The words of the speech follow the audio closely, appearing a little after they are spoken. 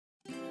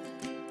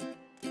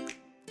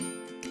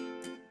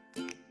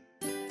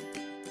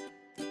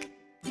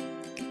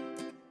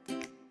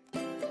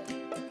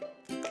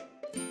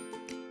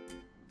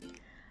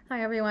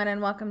Hi, everyone, and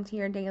welcome to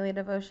your daily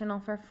devotional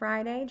for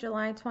Friday,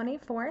 July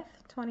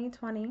 24th,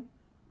 2020.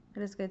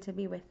 It is good to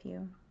be with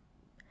you.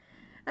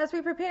 As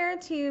we prepare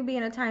to be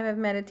in a time of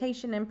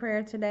meditation and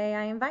prayer today,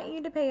 I invite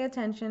you to pay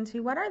attention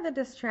to what are the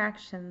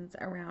distractions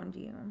around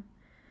you.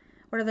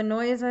 What are the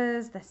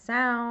noises, the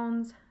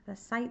sounds, the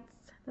sights,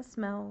 the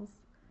smells?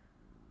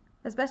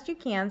 As best you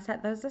can,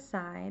 set those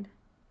aside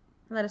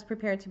and let us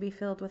prepare to be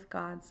filled with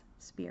God's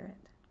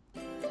Spirit.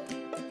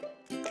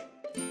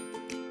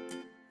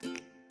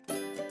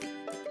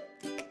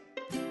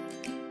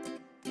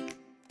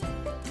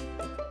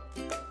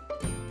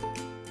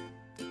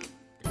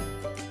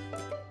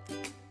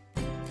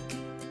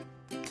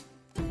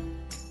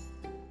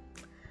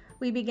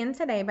 We begin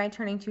today by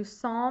turning to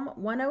Psalm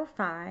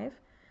 105,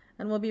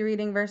 and we'll be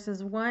reading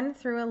verses 1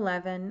 through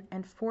 11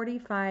 and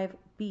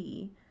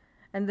 45b.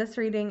 And this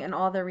reading and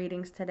all the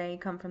readings today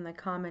come from the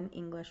Common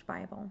English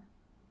Bible.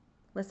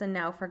 Listen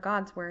now for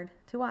God's word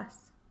to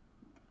us.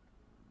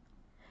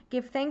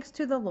 Give thanks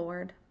to the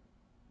Lord.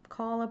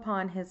 Call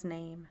upon his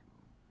name.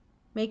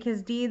 Make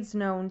his deeds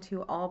known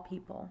to all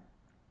people.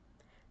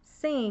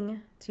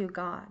 Sing to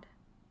God.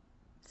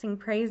 Sing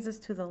praises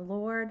to the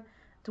Lord.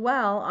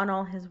 Dwell on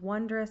all his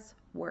wondrous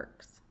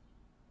works.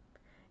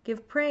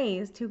 Give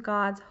praise to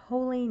God's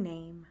holy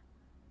name.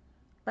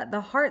 Let the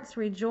hearts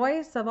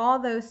rejoice of all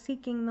those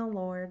seeking the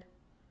Lord.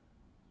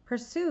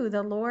 Pursue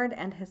the Lord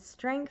and his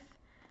strength.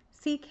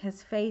 Seek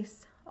his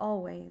face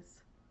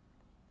always.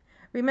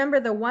 Remember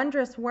the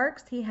wondrous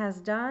works he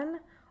has done,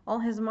 all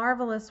his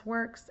marvelous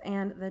works,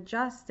 and the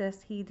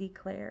justice he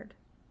declared.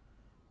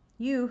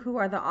 You who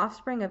are the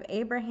offspring of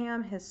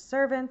Abraham, his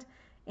servant,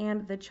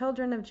 and the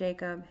children of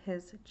Jacob,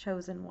 his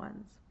chosen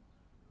ones.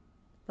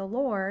 The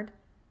Lord,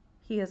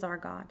 he is our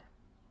God.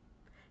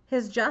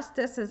 His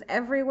justice is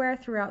everywhere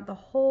throughout the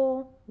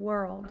whole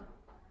world.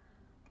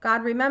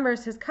 God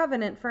remembers his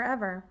covenant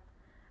forever,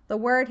 the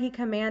word he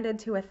commanded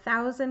to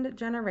 1,000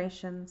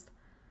 generations,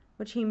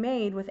 which he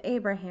made with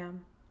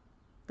Abraham,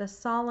 the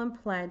solemn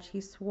pledge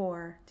he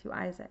swore to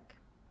Isaac.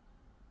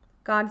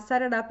 God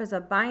set it up as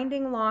a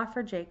binding law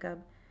for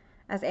Jacob,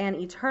 as an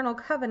eternal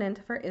covenant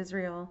for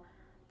Israel,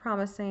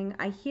 promising,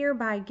 I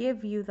hereby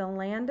give you the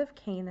land of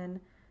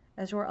Canaan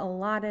as your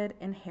allotted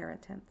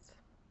inheritance.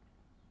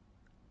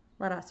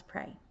 Let us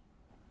pray.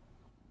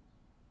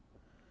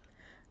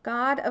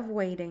 God of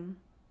waiting,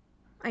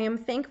 I am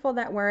thankful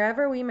that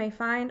wherever we may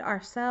find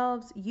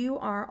ourselves, you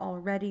are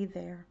already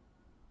there.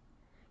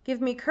 Give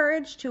me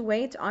courage to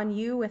wait on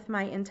you with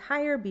my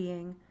entire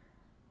being,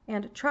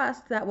 and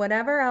trust that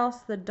whatever else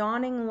the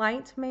dawning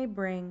light may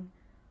bring,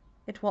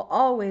 it will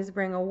always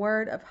bring a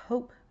word of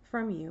hope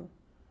from you.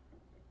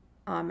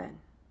 Amen.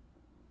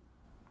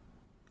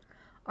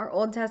 Our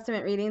Old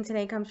Testament reading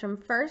today comes from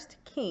 1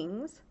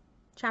 Kings,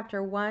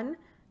 chapter 1,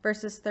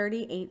 verses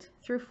 38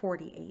 through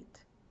 48.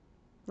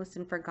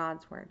 Listen for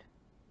God's word.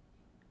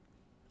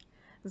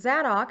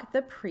 Zadok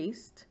the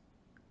priest,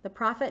 the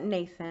prophet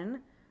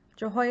Nathan,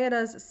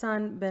 Jehoiada's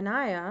son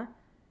Benaiah,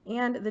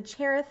 and the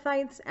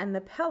Cherethites and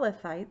the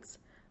Pelethites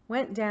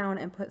went down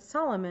and put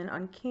Solomon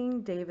on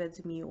King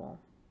David's mule.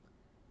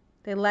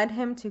 They led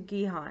him to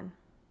Gihon.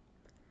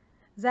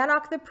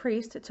 Zadok the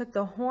priest took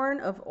the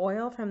horn of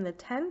oil from the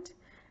tent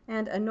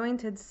and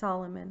anointed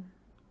Solomon.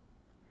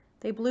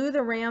 They blew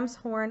the ram's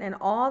horn, and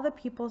all the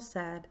people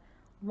said,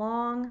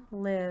 Long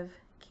live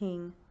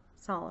King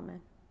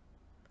Solomon.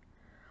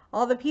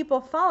 All the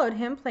people followed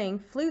him, playing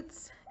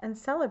flutes and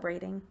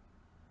celebrating.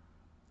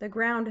 The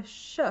ground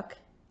shook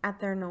at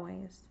their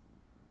noise.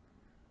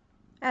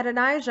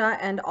 Adonijah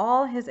and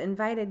all his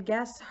invited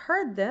guests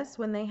heard this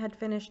when they had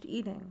finished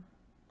eating.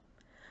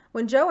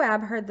 When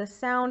Joab heard the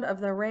sound of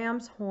the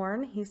ram's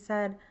horn, he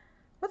said,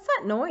 What's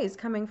that noise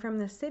coming from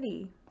the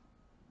city?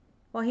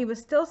 While he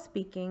was still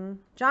speaking,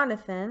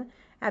 Jonathan,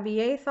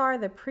 Abiathar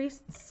the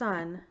priest's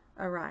son,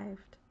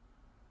 arrived.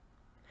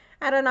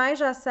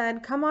 Adonijah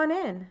said, Come on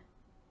in.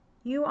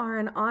 You are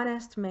an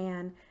honest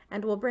man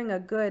and will bring a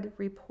good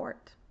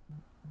report.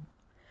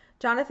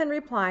 Jonathan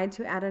replied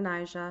to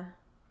Adonijah,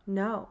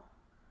 No,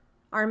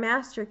 our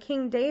master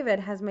King David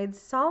has made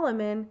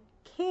Solomon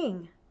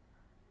king.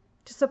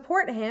 To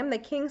support him, the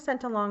king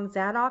sent along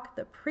Zadok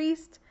the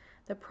priest,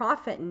 the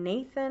prophet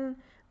Nathan,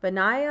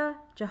 Benaiah,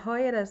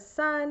 Jehoiada's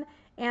son,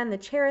 and the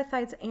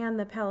Cherethites and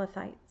the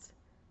Pelethites.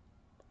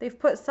 They've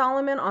put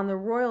Solomon on the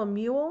royal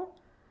mule.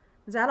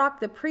 Zadok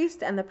the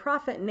priest and the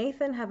prophet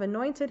Nathan have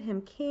anointed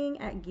him king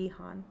at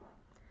Gihon.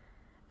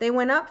 They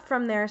went up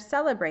from there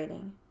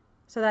celebrating,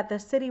 so that the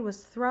city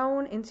was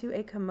thrown into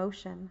a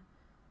commotion.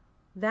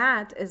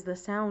 That is the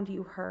sound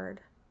you heard.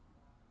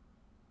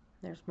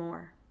 There's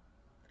more.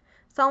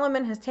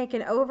 Solomon has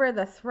taken over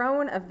the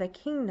throne of the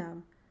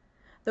kingdom.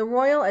 The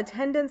royal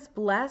attendants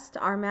blessed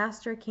our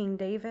master King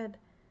David.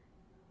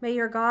 May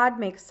your God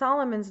make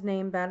Solomon's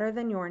name better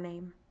than your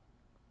name.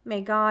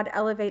 May God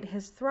elevate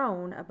his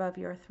throne above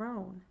your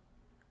throne.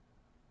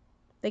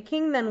 The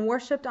king then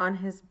worshipped on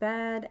his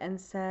bed and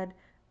said,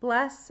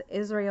 Bless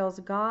Israel's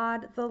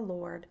God, the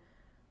Lord,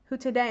 who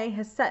today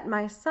has set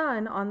my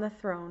son on the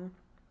throne,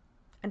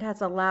 and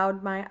has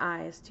allowed my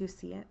eyes to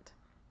see it.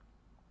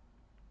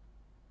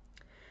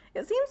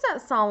 It seems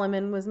that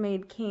Solomon was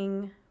made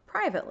king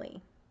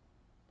privately,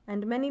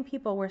 and many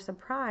people were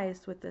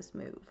surprised with this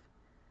move.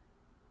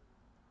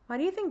 Why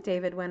do you think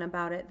David went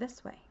about it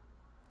this way?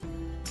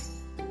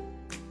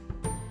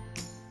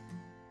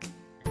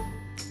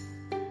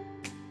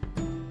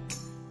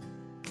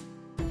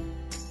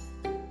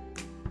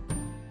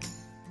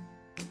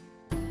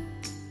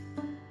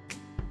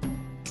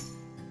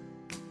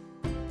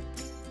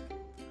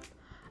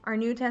 Our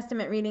New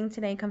Testament reading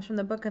today comes from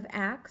the book of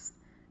Acts,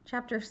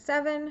 chapter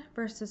 7,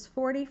 verses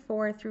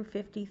 44 through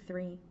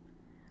 53.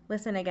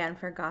 Listen again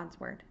for God's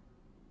word.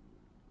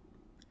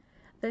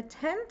 The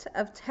tent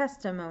of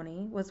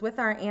testimony was with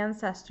our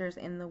ancestors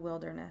in the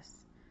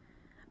wilderness.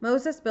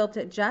 Moses built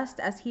it just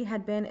as he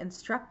had been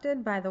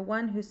instructed by the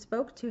one who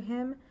spoke to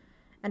him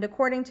and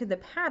according to the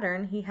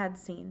pattern he had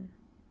seen.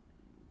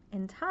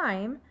 In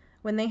time,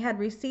 when they had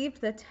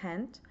received the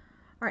tent,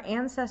 our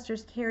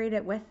ancestors carried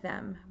it with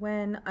them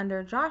when,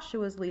 under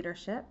Joshua's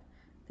leadership,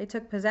 they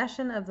took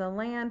possession of the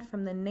land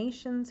from the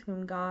nations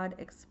whom God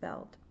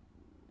expelled.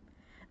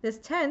 This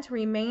tent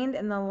remained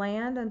in the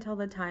land until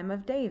the time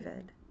of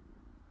David.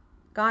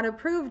 God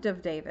approved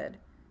of David,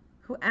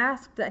 who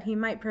asked that he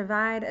might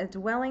provide a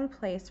dwelling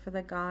place for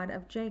the God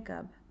of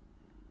Jacob.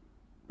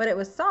 But it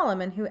was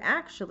Solomon who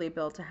actually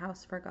built a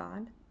house for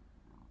God.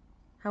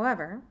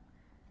 However,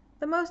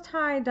 the Most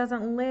High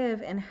doesn't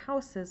live in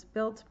houses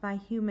built by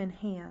human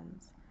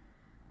hands.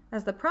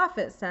 As the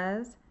prophet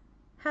says,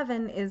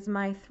 "Heaven is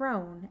my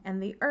throne,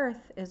 and the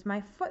earth is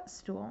my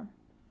footstool."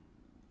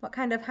 What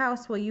kind of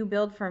house will you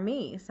build for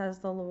me, says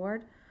the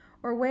Lord,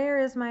 or where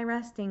is my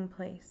resting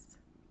place?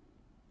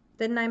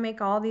 Didn't I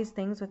make all these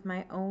things with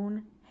my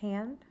own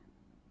hand?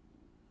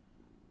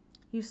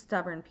 You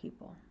stubborn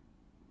people.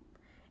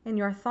 In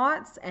your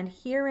thoughts and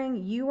hearing,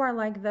 you are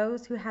like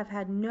those who have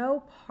had no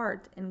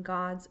part in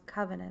God's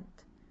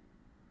covenant.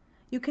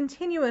 You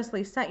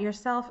continuously set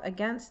yourself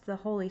against the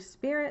Holy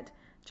Spirit,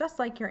 just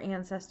like your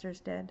ancestors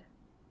did.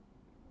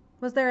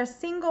 Was there a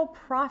single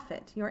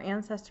prophet your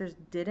ancestors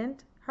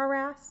didn't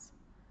harass?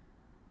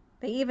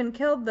 They even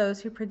killed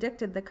those who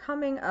predicted the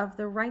coming of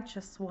the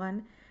righteous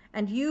one,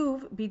 and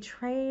you've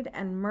betrayed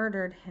and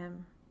murdered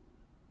him.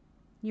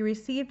 You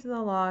received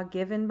the law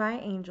given by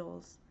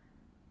angels,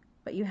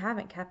 but you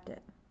haven't kept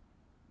it.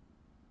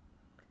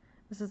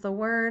 This is the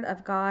word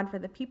of God for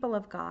the people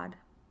of God.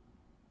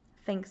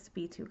 Thanks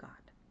be to God.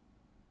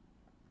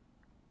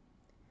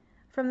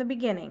 From the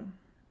beginning,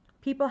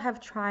 people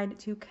have tried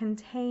to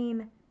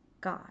contain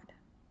God.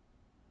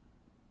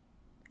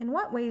 In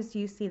what ways do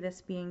you see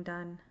this being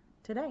done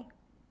today?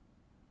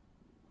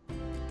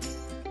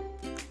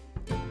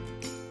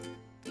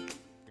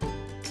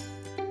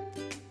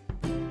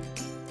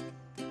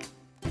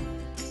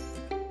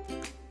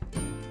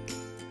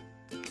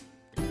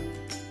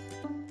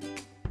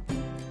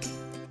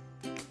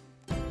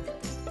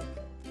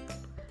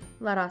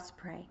 Let us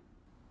pray.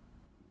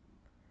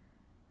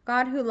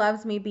 God, who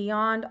loves me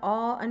beyond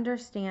all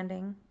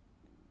understanding,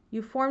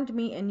 you formed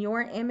me in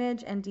your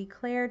image and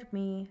declared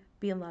me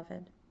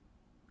beloved.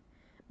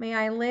 May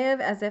I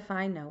live as if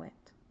I know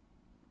it.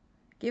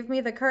 Give me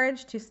the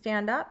courage to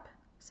stand up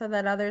so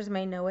that others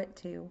may know it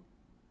too.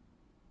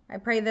 I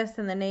pray this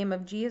in the name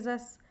of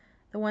Jesus,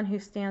 the one who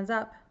stands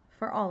up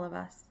for all of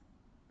us.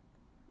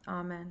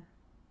 Amen.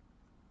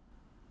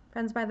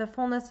 Friends, by the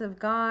fullness of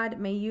God,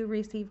 may you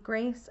receive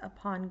grace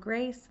upon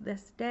grace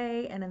this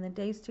day and in the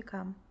days to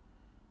come.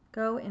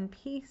 Go in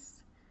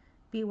peace.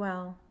 Be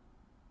well.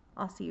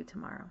 I'll see you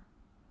tomorrow.